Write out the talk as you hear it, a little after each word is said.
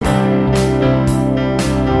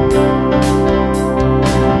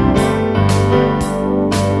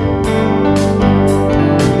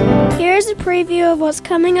what's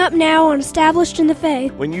coming up now on Established in the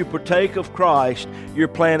Faith. When you partake of Christ, you're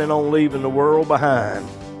planning on leaving the world behind.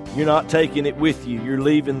 You're not taking it with you. You're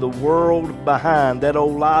leaving the world behind. That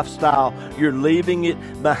old lifestyle, you're leaving it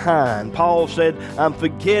behind. Paul said, I'm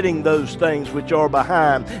forgetting those things which are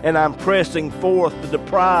behind, and I'm pressing forth to the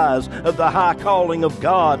prize of the high calling of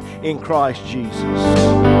God in Christ Jesus.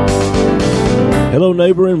 Hello,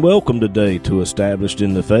 neighbor, and welcome today to Established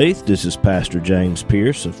in the Faith. This is Pastor James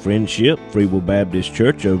Pierce of Friendship Free Will Baptist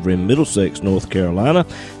Church over in Middlesex, North Carolina,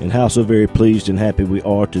 and how so very pleased and happy we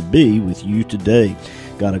are to be with you today.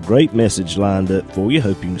 Got a great message lined up for you.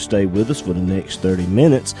 Hope you can stay with us for the next 30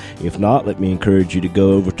 minutes. If not, let me encourage you to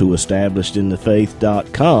go over to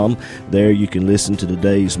establishedinthefaith.com. There you can listen to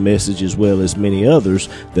today's message as well as many others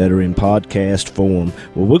that are in podcast form.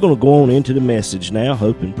 Well, we're going to go on into the message now.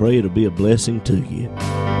 Hope and pray it'll be a blessing to you.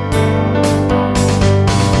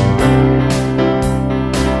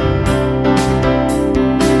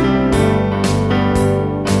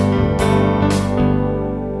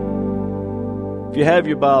 If you have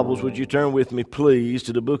your Bibles, would you turn with me, please,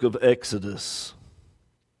 to the book of Exodus.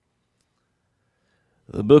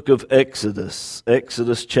 The book of Exodus,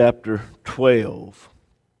 Exodus chapter 12.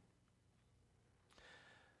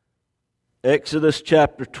 Exodus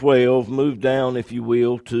chapter 12, move down, if you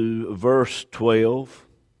will, to verse 12.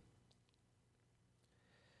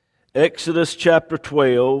 Exodus chapter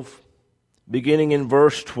 12, beginning in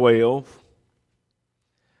verse 12.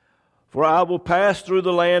 For I will pass through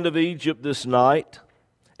the land of Egypt this night,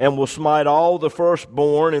 and will smite all the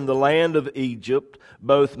firstborn in the land of Egypt,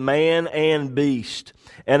 both man and beast,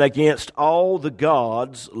 and against all the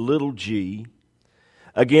gods, little g,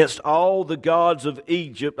 against all the gods of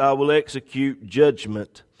Egypt I will execute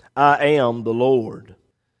judgment. I am the Lord.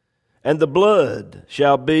 And the blood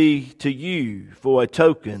shall be to you for a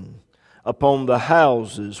token upon the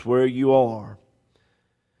houses where you are.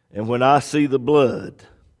 And when I see the blood,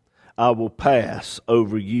 I will pass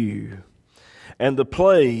over you. And the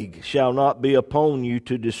plague shall not be upon you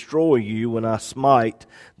to destroy you when I smite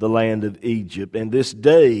the land of Egypt. And this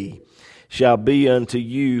day shall be unto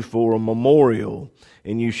you for a memorial,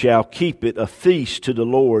 and you shall keep it a feast to the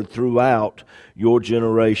Lord throughout your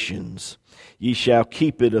generations. Ye shall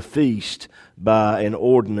keep it a feast by an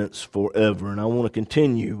ordinance forever. And I want to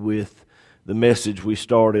continue with the message we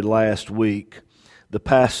started last week, the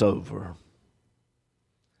Passover.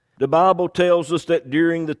 The Bible tells us that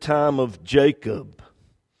during the time of Jacob,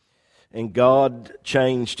 and God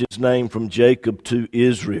changed his name from Jacob to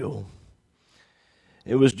Israel,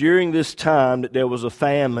 it was during this time that there was a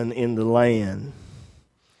famine in the land.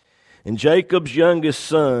 And Jacob's youngest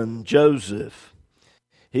son, Joseph,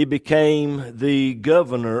 he became the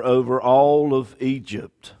governor over all of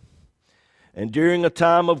Egypt. And during a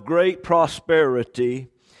time of great prosperity,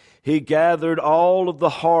 he gathered all of the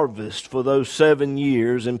harvest for those 7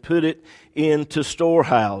 years and put it into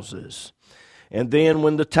storehouses. And then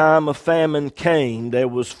when the time of famine came, there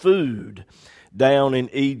was food down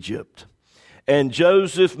in Egypt. And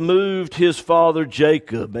Joseph moved his father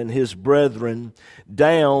Jacob and his brethren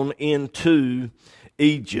down into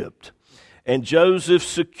Egypt. And Joseph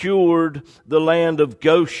secured the land of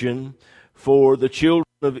Goshen for the children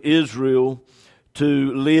of Israel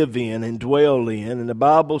to live in and dwell in. And the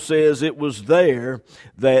Bible says it was there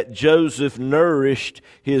that Joseph nourished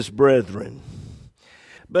his brethren.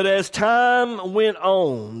 But as time went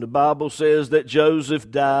on, the Bible says that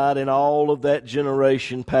Joseph died and all of that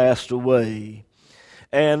generation passed away.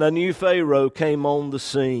 And a new Pharaoh came on the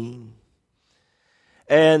scene.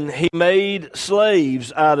 And he made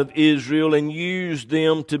slaves out of Israel and used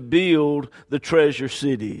them to build the treasure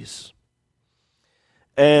cities.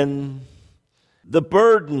 And the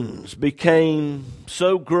burdens became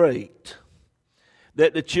so great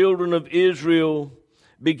that the children of Israel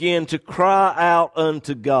began to cry out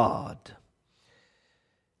unto God.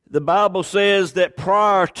 The Bible says that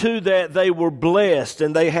prior to that they were blessed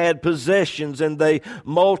and they had possessions and they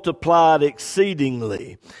multiplied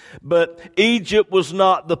exceedingly. But Egypt was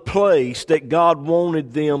not the place that God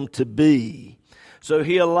wanted them to be. So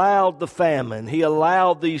He allowed the famine. He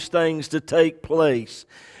allowed these things to take place.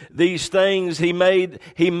 These things, He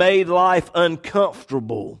made life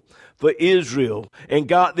uncomfortable for Israel and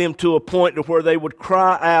got them to a point to where they would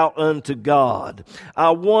cry out unto God.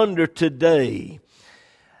 I wonder today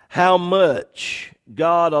how much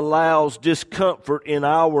God allows discomfort in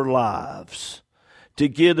our lives to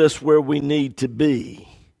get us where we need to be.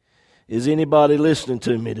 Is anybody listening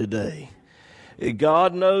to me today?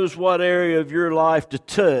 God knows what area of your life to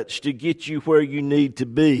touch to get you where you need to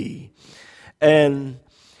be. And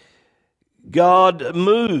God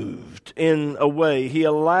moved in a way. He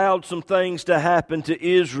allowed some things to happen to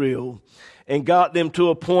Israel and got them to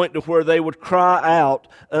a point to where they would cry out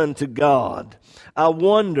unto God. I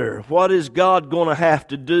wonder, what is God going to have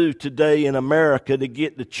to do today in America to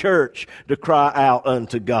get the church to cry out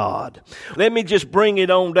unto God? Let me just bring it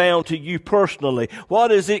on down to you personally.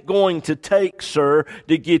 What is it going to take, sir,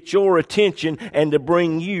 to get your attention and to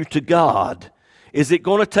bring you to God? Is it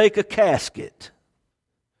going to take a casket?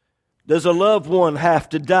 Does a loved one have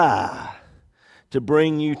to die to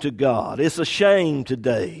bring you to God? It's a shame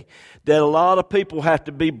today that a lot of people have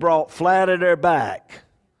to be brought flat on their back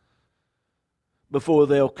before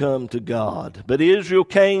they'll come to God. But Israel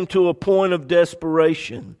came to a point of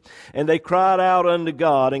desperation, and they cried out unto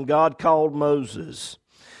God, and God called Moses.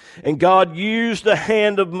 And God used the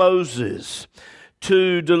hand of Moses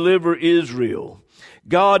to deliver Israel.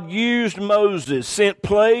 God used Moses, sent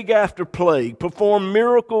plague after plague, performed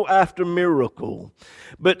miracle after miracle.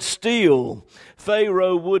 But still,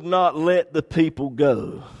 Pharaoh would not let the people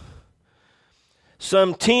go.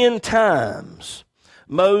 Some 10 times,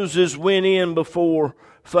 Moses went in before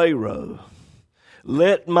Pharaoh.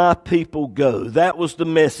 Let my people go. That was the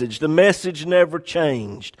message. The message never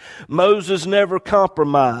changed. Moses never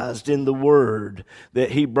compromised in the word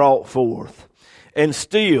that he brought forth. And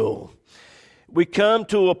still, we come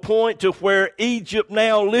to a point to where Egypt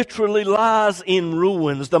now literally lies in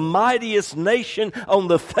ruins. The mightiest nation on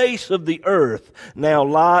the face of the earth now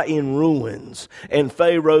lie in ruins. And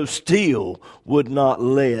Pharaoh still would not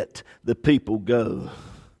let the people go.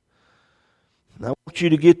 And I want you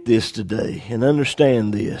to get this today and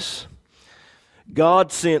understand this.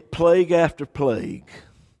 God sent plague after plague.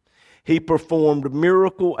 He performed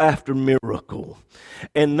miracle after miracle.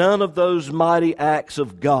 And none of those mighty acts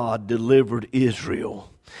of God delivered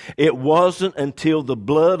Israel. It wasn't until the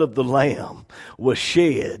blood of the Lamb was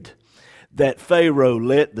shed that Pharaoh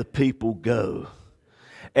let the people go.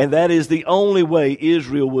 And that is the only way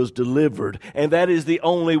Israel was delivered. And that is the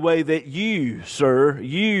only way that you, sir,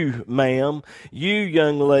 you, ma'am, you,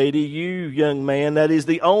 young lady, you, young man, that is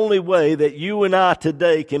the only way that you and I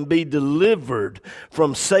today can be delivered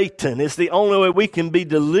from Satan. It's the only way we can be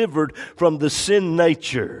delivered from the sin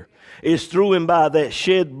nature. It's through and by that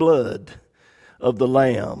shed blood of the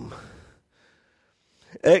Lamb.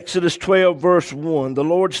 Exodus 12, verse 1, the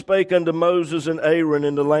Lord spake unto Moses and Aaron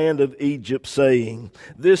in the land of Egypt, saying,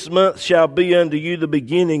 This month shall be unto you the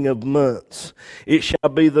beginning of months. It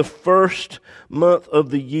shall be the first month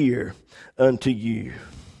of the year unto you.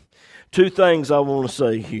 2 things I want to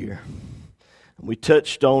say here. We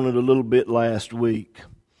touched on it a little bit last week.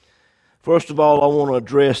 First of all, I want to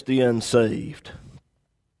address the unsaved.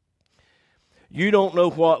 You don't know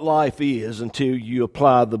what life is until you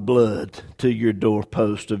apply the blood to your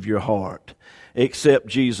doorpost of your heart. Accept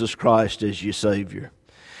Jesus Christ as your Savior.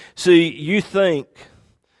 See, you think,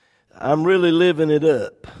 I'm really living it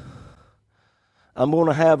up. I'm going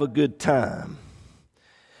to have a good time.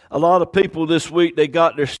 A lot of people this week, they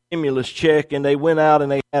got their stimulus check and they went out and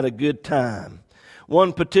they had a good time.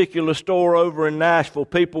 One particular store over in Nashville,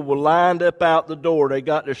 people were lined up out the door. They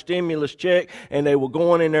got their stimulus check and they were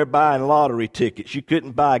going in there buying lottery tickets. You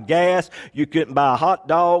couldn't buy gas. You couldn't buy a hot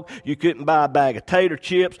dog. You couldn't buy a bag of tater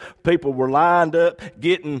chips. People were lined up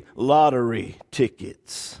getting lottery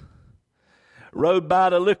tickets. Rode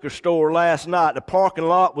by the liquor store last night. The parking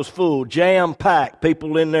lot was full, jam-packed.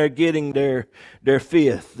 People in there getting their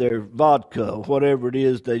fifth, their vodka, whatever it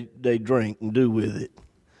is they drink and do with it.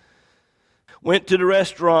 Went to the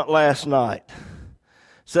restaurant last night,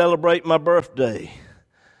 celebrate my birthday.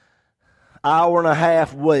 Hour and a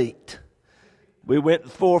half wait. We went to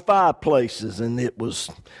 4 or 5 places and it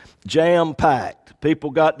was jam-packed.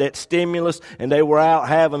 People got that stimulus and they were out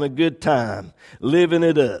having a good time, living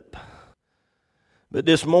it up. But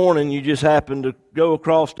this morning you just happened to go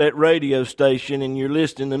across that radio station and you're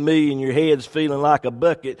listening to me and your head's feeling like a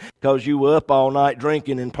bucket because you were up all night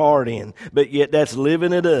drinking and partying. But yet that's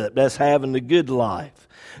living it up. That's having the good life.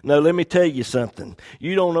 No, let me tell you something.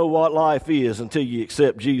 You don't know what life is until you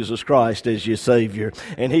accept Jesus Christ as your Savior.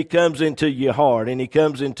 And He comes into your heart and He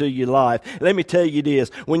comes into your life. Let me tell you this.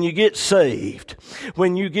 When you get saved,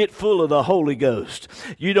 when you get full of the Holy Ghost,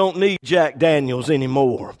 you don't need Jack Daniels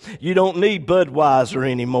anymore. You don't need Budweiser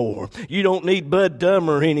anymore. You don't need Bud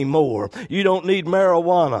Dummer anymore. You don't need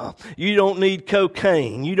marijuana. You don't need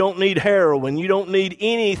cocaine. You don't need heroin. You don't need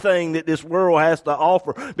anything that this world has to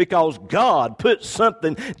offer because God put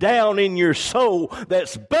something down in your soul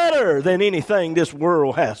that's better than anything this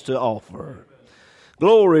world has to offer.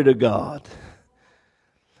 Glory to God.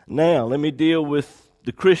 Now, let me deal with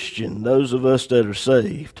the Christian, those of us that are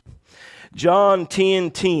saved. John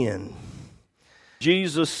 10:10.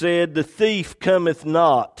 Jesus said, "The thief cometh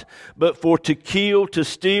not, but for to kill, to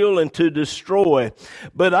steal, and to destroy.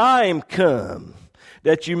 But I am come,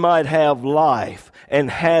 that you might have life, and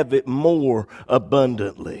have it more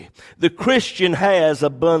abundantly." The Christian has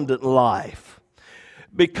abundant life.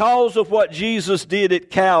 Because of what Jesus did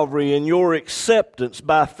at Calvary and your acceptance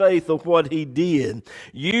by faith of what He did,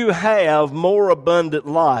 you have more abundant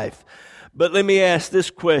life. But let me ask this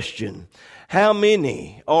question. How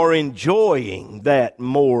many are enjoying that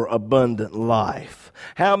more abundant life?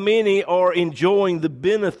 How many are enjoying the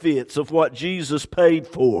benefits of what Jesus paid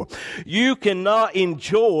for? You cannot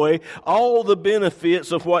enjoy all the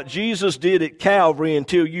benefits of what Jesus did at Calvary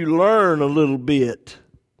until you learn a little bit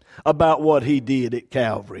about what He did at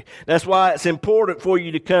Calvary. That's why it's important for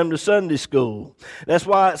you to come to Sunday school. That's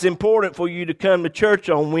why it's important for you to come to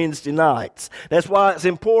church on Wednesday nights. That's why it's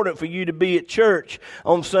important for you to be at church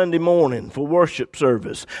on Sunday morning for worship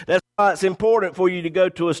service. That's why it's important for you to go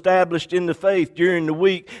to Established in the Faith during the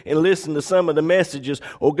week and listen to some of the messages,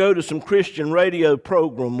 or go to some Christian radio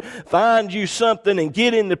program. Find you something and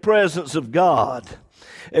get in the presence of God.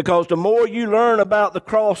 Because the more you learn about the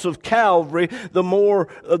cross of Calvary, the more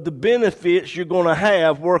of the benefits you're going to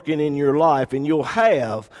have working in your life, and you'll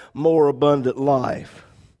have more abundant life.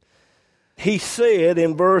 He said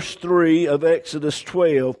in verse 3 of Exodus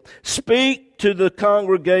 12, "Speak to the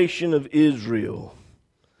congregation of Israel,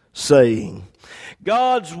 saying,"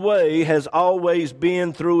 God's way has always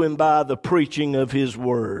been through and by the preaching of His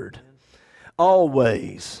Word.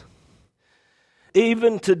 Always.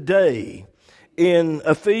 Even today, in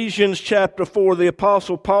Ephesians chapter 4, the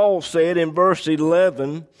Apostle Paul said in verse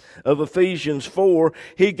 11 of Ephesians 4,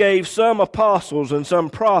 He gave some apostles and some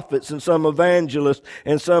prophets and some evangelists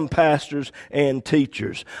and some pastors and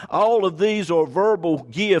teachers. All of these are verbal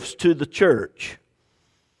gifts to the church.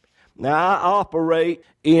 Now, I operate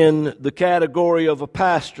in the category of a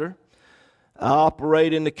pastor. I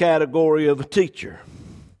operate in the category of a teacher.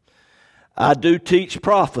 I do teach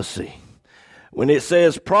prophecy. When it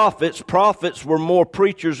says prophets, prophets were more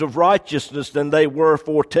preachers of righteousness than they were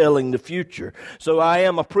foretelling the future. So I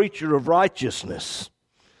am a preacher of righteousness.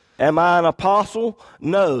 Am I an apostle?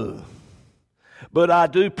 No. But I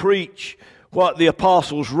do preach what the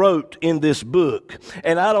apostles wrote in this book.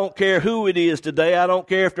 And I don't care who it is today. I don't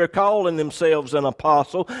care if they're calling themselves an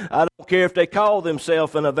apostle. I don't care if they call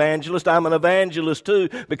themselves an evangelist. I'm an evangelist too,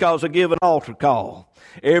 because I give an altar call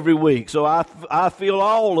every week. So I feel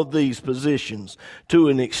all of these positions to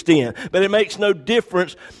an extent. But it makes no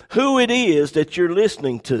difference who it is that you're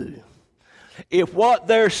listening to. If what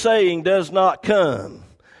they're saying does not come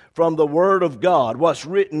from the Word of God, what's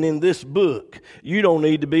written in this book, you don't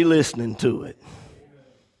need to be listening to it.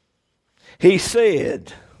 He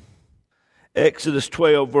said, Exodus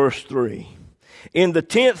 12 verse 3, "In the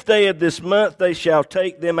 10th day of this month they shall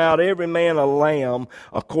take them out every man a lamb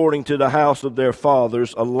according to the house of their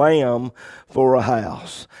fathers, a lamb for a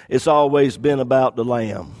house." It's always been about the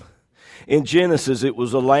lamb. In Genesis it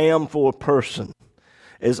was a lamb for a person,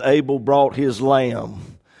 as Abel brought his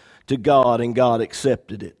lamb to God and God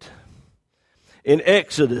accepted it. In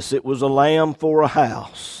Exodus it was a lamb for a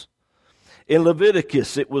house. In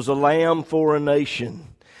Leviticus it was a lamb for a nation.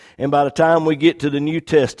 And by the time we get to the New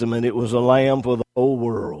Testament, it was a lamb for the whole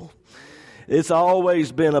world. It's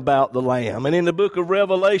always been about the lamb. And in the book of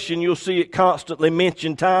Revelation, you'll see it constantly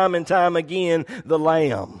mentioned time and time again, the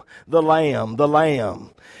lamb, the lamb, the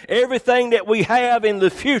lamb. Everything that we have in the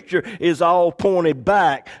future is all pointed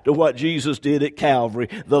back to what Jesus did at Calvary,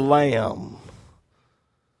 the lamb.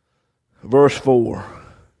 Verse 4.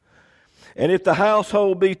 "And if the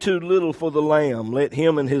household be too little for the lamb, let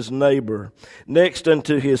him and his neighbor next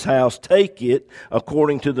unto his house take it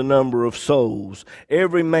according to the number of souls.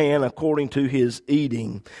 Every man according to his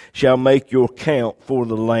eating shall make your count for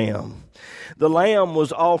the lamb." The lamb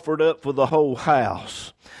was offered up for the whole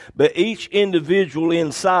house, but each individual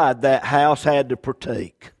inside that house had to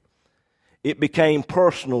partake. It became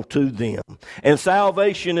personal to them. And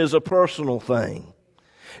salvation is a personal thing.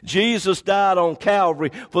 Jesus died on Calvary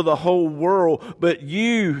for the whole world, but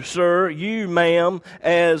you, sir, you, ma'am,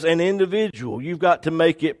 as an individual, you've got to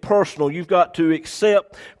make it personal. You've got to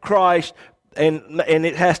accept Christ, and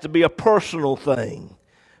it has to be a personal thing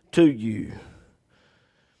to you.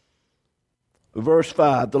 Verse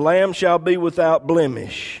 5, "The lamb shall be without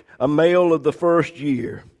blemish, a male of the first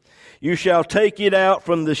year. You shall take it out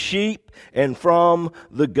from the sheep and from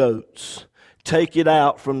the goats." Take it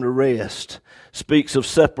out from the rest speaks of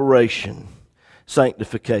separation,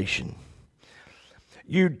 sanctification.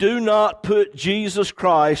 You do not put Jesus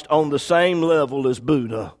Christ on the same level as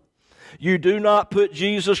Buddha. You do not put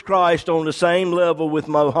Jesus Christ on the same level with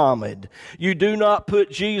Muhammad. You do not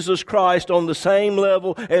put Jesus Christ on the same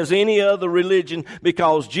level as any other religion,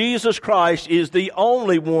 because Jesus Christ is the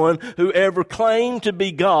only one who ever claimed to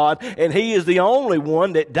be God, and He is the only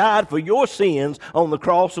one that died for your sins on the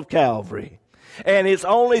cross of Calvary. And it's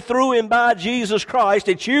only through and by Jesus Christ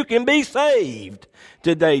that you can be saved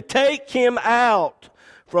today. Take Him out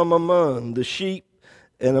from among the sheep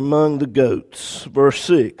and among the goats. Verse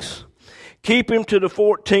 6. Keep him to the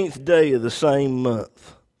 14th day of the same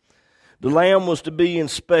month. The lamb was to be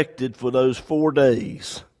inspected for those 4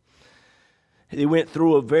 days. He went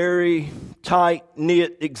through a very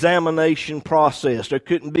tight-knit examination process. There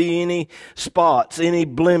couldn't be any spots, any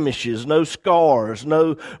blemishes, no scars,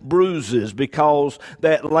 no bruises, because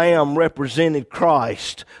that lamb represented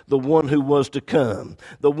Christ, the one who was to come,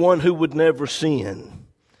 the one who would never sin,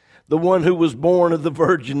 the one who was born of the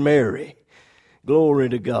Virgin Mary. Glory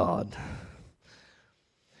to God.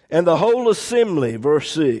 And the whole assembly,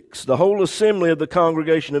 verse 6, the whole assembly of the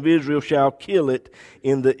congregation of Israel shall kill it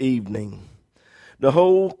in the evening. The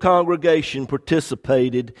whole congregation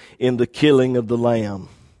participated in the killing of the lamb.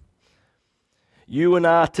 You and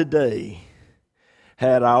I today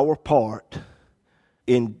had our part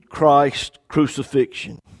in Christ's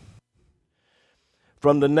crucifixion.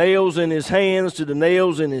 From the nails in His hands to the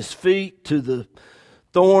nails in His feet to the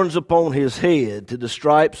thorns upon His head to the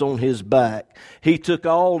stripes on His back. He took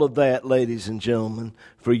all of that, ladies and gentlemen,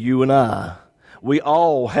 for you and I. We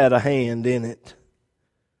all had a hand in it.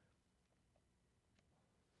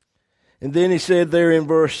 And then He said there in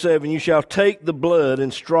verse 7, you shall take the blood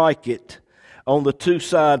and strike it on the 2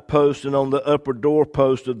 side posts and on the upper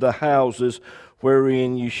doorpost of the houses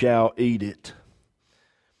wherein you shall eat it.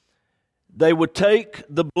 They would take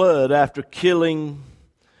the blood after killing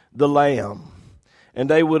the lamb, and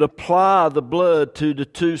they would apply the blood to the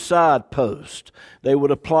 2 side posts. They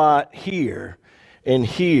would apply it here, and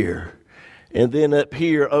then up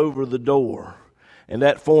here over the door. And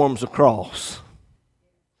that forms a cross.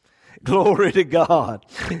 Glory to God.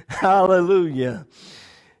 Hallelujah.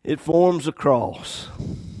 It forms a cross.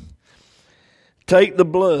 Take the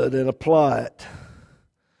blood and apply it.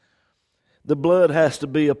 The blood has to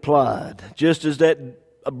be applied. Just as that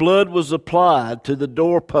blood was applied to the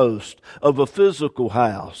doorpost of a physical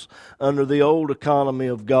house under the old economy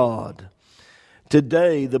of God.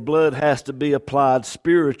 Today, the blood has to be applied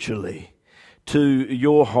spiritually to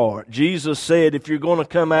your heart. Jesus said, if you're going to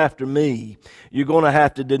come after me, you're going to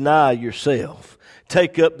have to deny yourself.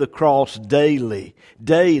 Take up the cross daily,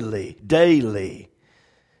 daily, daily.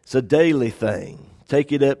 It's a daily thing.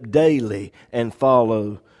 Take it up daily and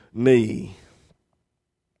follow me.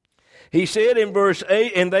 He said in verse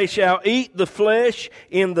 8, and they shall eat the flesh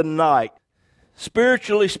in the night.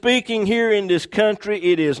 Spiritually speaking, here in this country,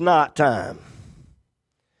 it is night time.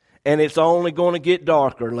 And it's only going to get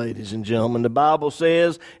darker, ladies and gentlemen. The Bible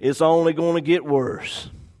says it's only going to get worse.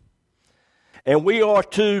 And we are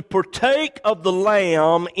to partake of the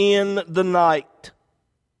lamb in the night.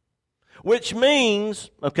 Which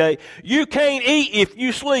means, you can't eat if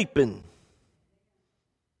you're sleeping.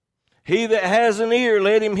 He that has an ear,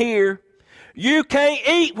 let him hear. You can't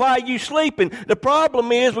eat while you're sleeping. The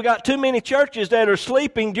problem is we got too many churches that are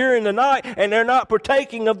sleeping during the night and they're not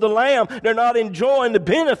partaking of the lamb. They're not enjoying the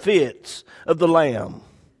benefits of the lamb.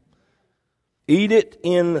 Eat it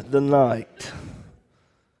in the night.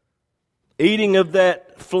 Eating of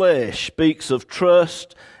that flesh speaks of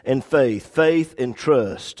trust and faith. Faith and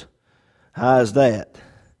trust. How is that?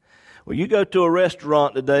 Well, you go to a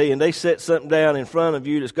restaurant today and they set something down in front of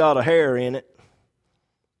you that's got a hair in it.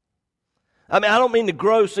 I don't mean to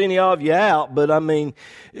gross any of you out, but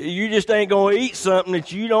you just ain't going to eat something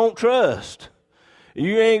that you don't trust.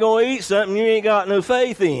 You ain't going to eat something you ain't got no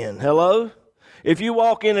faith in. Hello? If you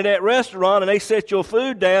walk into that restaurant and they set your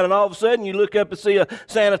food down and all of a sudden you look up and see a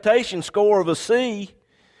sanitation score of a C,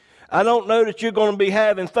 I don't know that you're going to be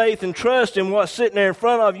having faith and trust in what's sitting there in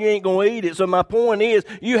front of you. You ain't going to eat it. So my point is,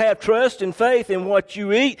 you have trust and faith in what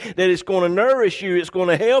you eat, that it's going to nourish you, it's going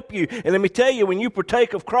to help you. And let me tell you, when you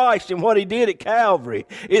partake of Christ and what He did at Calvary,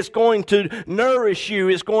 it's going to nourish you,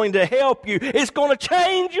 it's going to help you, it's going to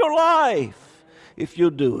change your life if you'll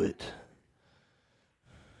do it.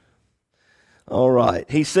 All right.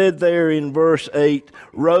 He said there in verse 8,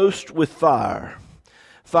 roast with fire.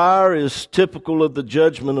 Fire is typical of the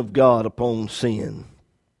judgment of God upon sin.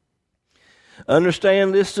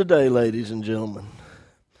 Understand this today, ladies and gentlemen.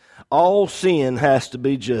 All sin has to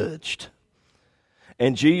be judged.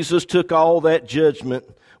 And Jesus took all that judgment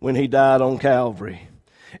when He died on Calvary.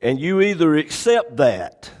 And you either accept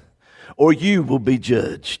that or you will be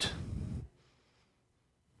judged.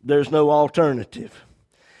 There's no alternative.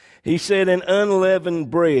 He said, "An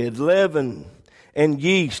unleavened bread," leaven and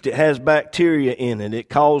yeast, it has bacteria in it. It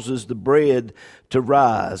causes the bread to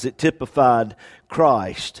rise. It typified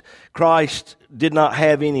Christ. Christ did not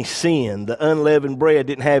have any sin. The unleavened bread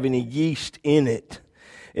didn't have any yeast in it.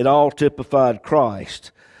 It all typified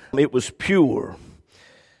Christ. It was pure.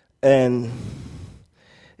 And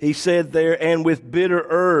he said there, "And with bitter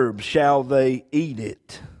herbs shall they eat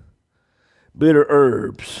it." Bitter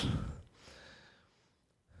herbs.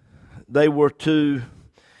 They were to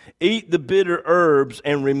eat the bitter herbs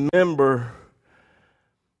and remember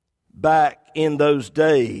back in those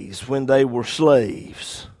days when they were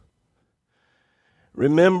slaves.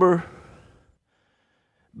 Remember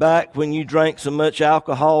back when you drank so much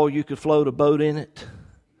alcohol you could float a boat in it?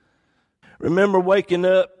 Remember waking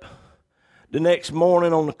up the next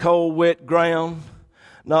morning on the cold, wet ground,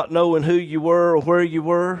 not knowing who you were or where you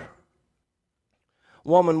were? A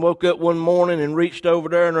woman woke up one morning and reached over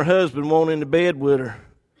there, and her husband wasn't in the bed with her.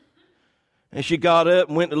 And she got up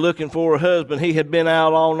and went to looking for her husband. He had been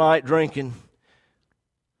out all night drinking.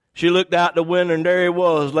 She looked out the window, and there he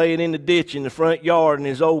was, laying in the ditch in the front yard, and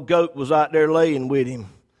his old goat was out there laying with him.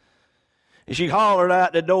 And she hollered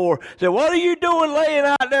out the door, said, "What are you doing laying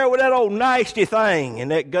out there with that old nasty thing?"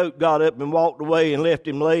 And that goat got up and walked away and left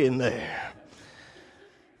him laying there.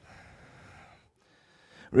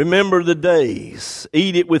 Remember the days.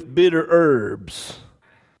 Eat it with bitter herbs.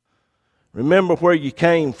 Remember where you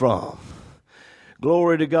came from.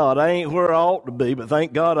 Glory to God. I ain't where I ought to be, but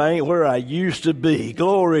thank God I ain't where I used to be.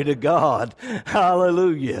 Glory to God.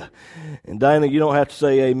 Hallelujah. And Dana, you don't have to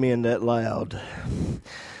say amen that loud.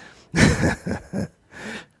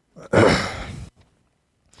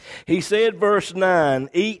 He said, verse 9,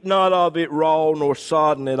 "Eat not of it raw, nor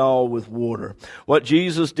sodden it all with water." What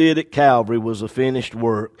Jesus did at Calvary was a finished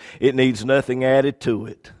work. It needs nothing added to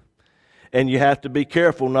it. And you have to be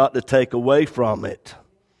careful not to take away from it.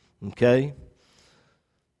 Okay?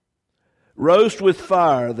 "Roast with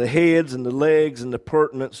fire the heads and the legs and the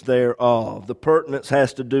purtenance thereof." The purtenance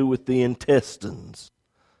has to do with the intestines.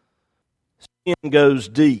 Sin goes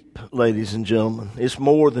deep, ladies and gentlemen. It's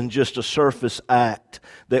more than just a surface act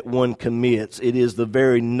that one commits. It is the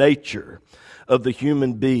very nature of the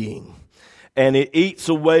human being. And it eats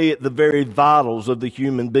away at the very vitals of the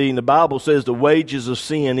human being. The Bible says the wages of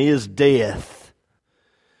sin is death.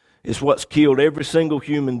 It's what's killed every single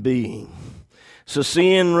human being. So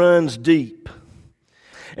sin runs deep.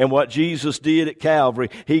 And what Jesus did at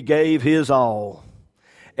Calvary, He gave His all.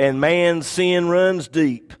 And man's sin runs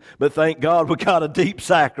deep. But thank God we got a deep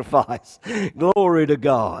sacrifice. Glory to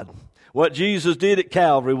God. What Jesus did at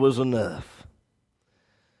Calvary was enough.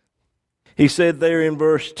 He said there in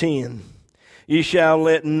verse 10, "Ye shall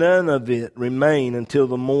let none of it remain until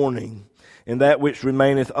the morning, and that which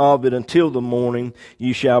remaineth of it until the morning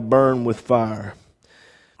ye shall burn with fire."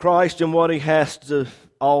 Christ and what He has to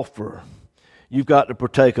offer, you've got to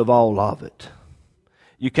partake of all of it.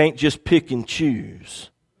 You can't just pick and choose.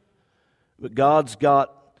 But God's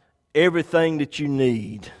got everything that you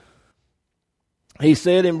need. He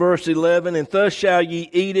said in verse 11, "And thus shall ye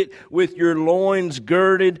eat it with your loins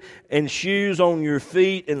girded and shoes on your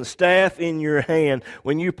feet and staff in your hand."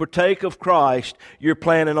 When you partake of Christ, you're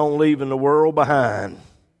planning on leaving the world behind.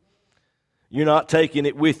 You're not taking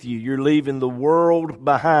it with you. You're leaving the world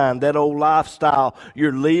behind. That old lifestyle,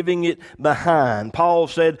 you're leaving it behind. Paul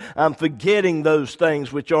said, "I'm forgetting those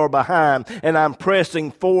things which are behind, and I'm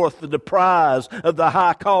pressing forth the prize of the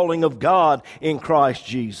high calling of God in Christ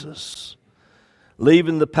Jesus."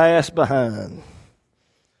 Leaving the past behind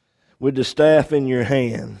with the staff in your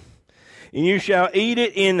hand. "And you shall eat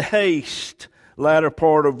it in haste." Latter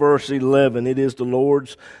part of verse 11. It is the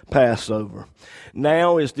Lord's Passover.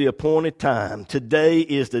 Now is the appointed time. Today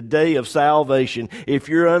is the day of salvation. If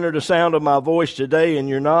you're under the sound of my voice today and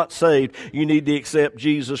you're not saved, you need to accept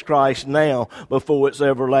Jesus Christ now before it's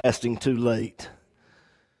everlasting too late.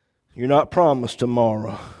 You're not promised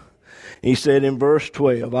tomorrow. He said in verse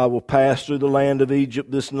 12, "I will pass through the land of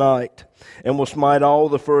Egypt this night, and will smite all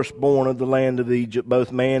the firstborn of the land of Egypt,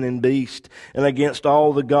 both man and beast, and against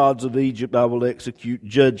all the gods of Egypt I will execute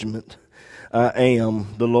judgment. I am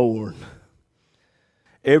the Lord."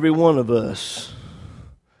 Every one of us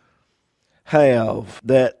have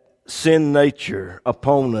that sin nature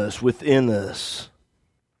upon us, within us,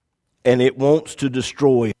 and it wants to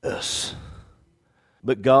destroy us.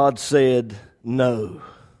 But God said no.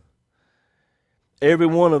 Every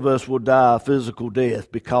one of us will die a physical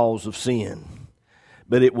death because of sin,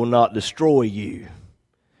 but it will not destroy you.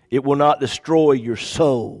 It will not destroy your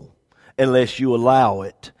soul unless you allow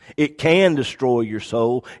it. It can destroy your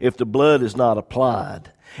soul if the blood is not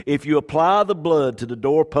applied. If you apply the blood to the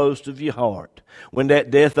doorpost of your heart, when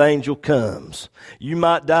that death angel comes, you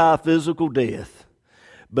might die a physical death.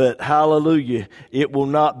 But hallelujah, it will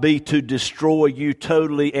not be to destroy you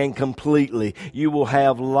totally and completely. You will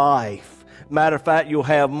have life. Matter of fact, you'll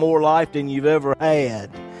have more life than you've ever had,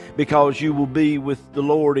 because you will be with the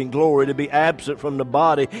Lord in glory. To be absent from the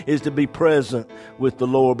body is to be present with the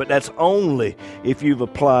Lord. But that's only if you've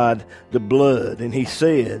applied the blood. And he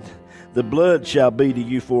said, the blood shall be to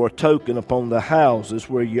you for a token upon the houses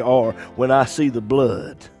where you are. When I see the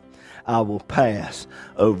blood, I will pass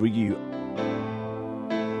over you.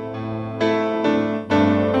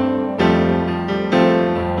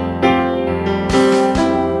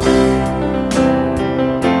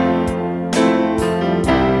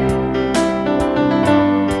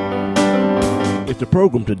 The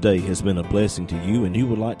program today has been a blessing to you, and you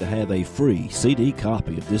would like to have a free CD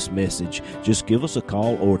copy of this message, just give us a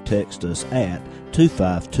call or text us at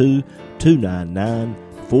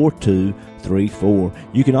 252-299-4234.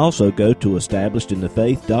 You can also go to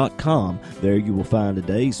establishedinthefaith.com. There you will find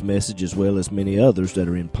today's message as well as many others that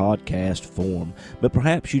are in podcast form. But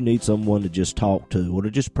perhaps you need someone to just talk to or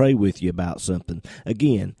to just pray with you about something.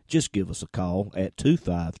 Again, just give us a call at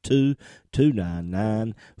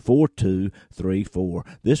 252-299-4234.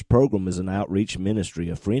 This program is an outreach ministry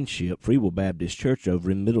of Friendship Free Will Baptist Church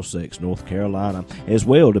over in Middlesex, North Carolina. As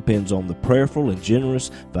well depends on the prayerful and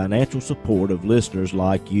generous financial support of listeners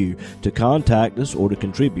like you. To contact us or to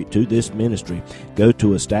contribute to this ministry, go to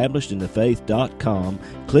establishedinthefaith.com,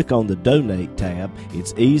 click on the Donate tab.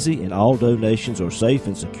 It's easy, and all donations are safe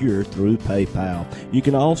and secure through PayPal. You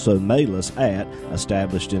can also mail us at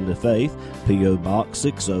Established in the Faith, P.O. Box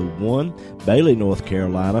 601, Bailey, North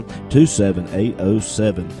Carolina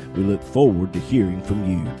 27807. We look forward to hearing from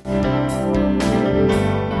you.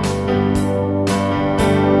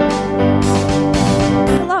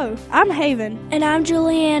 Hello, I'm Haven. And I'm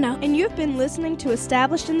Juliana. And you've been listening to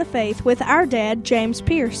Established in the Faith with our dad, James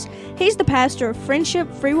Pierce. He's the pastor of Friendship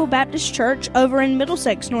Free Will Baptist Church over in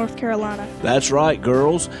Middlesex, North Carolina. That's right,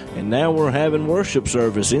 girls. And now we're having worship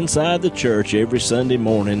service inside the church every Sunday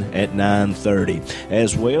morning at 9:30.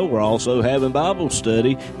 As well, we're also having Bible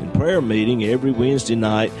study and prayer meeting every Wednesday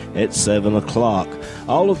night at 7 o'clock.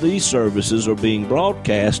 All of these services are being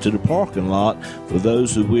broadcast to the parking lot for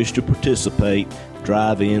those who wish to participate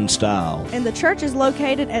drive-in style. And the church is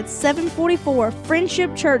located at 744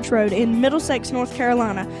 Friendship Church Road in Middlesex, North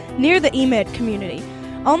Carolina, near the EMED community.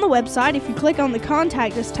 On the website, if you click on the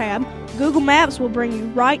Contact Us tab, Google Maps will bring you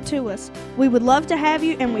right to us. We would love to have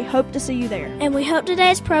you, and we hope to see you there. And we hope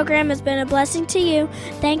today's program has been a blessing to you.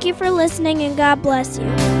 Thank you for listening, and God bless you.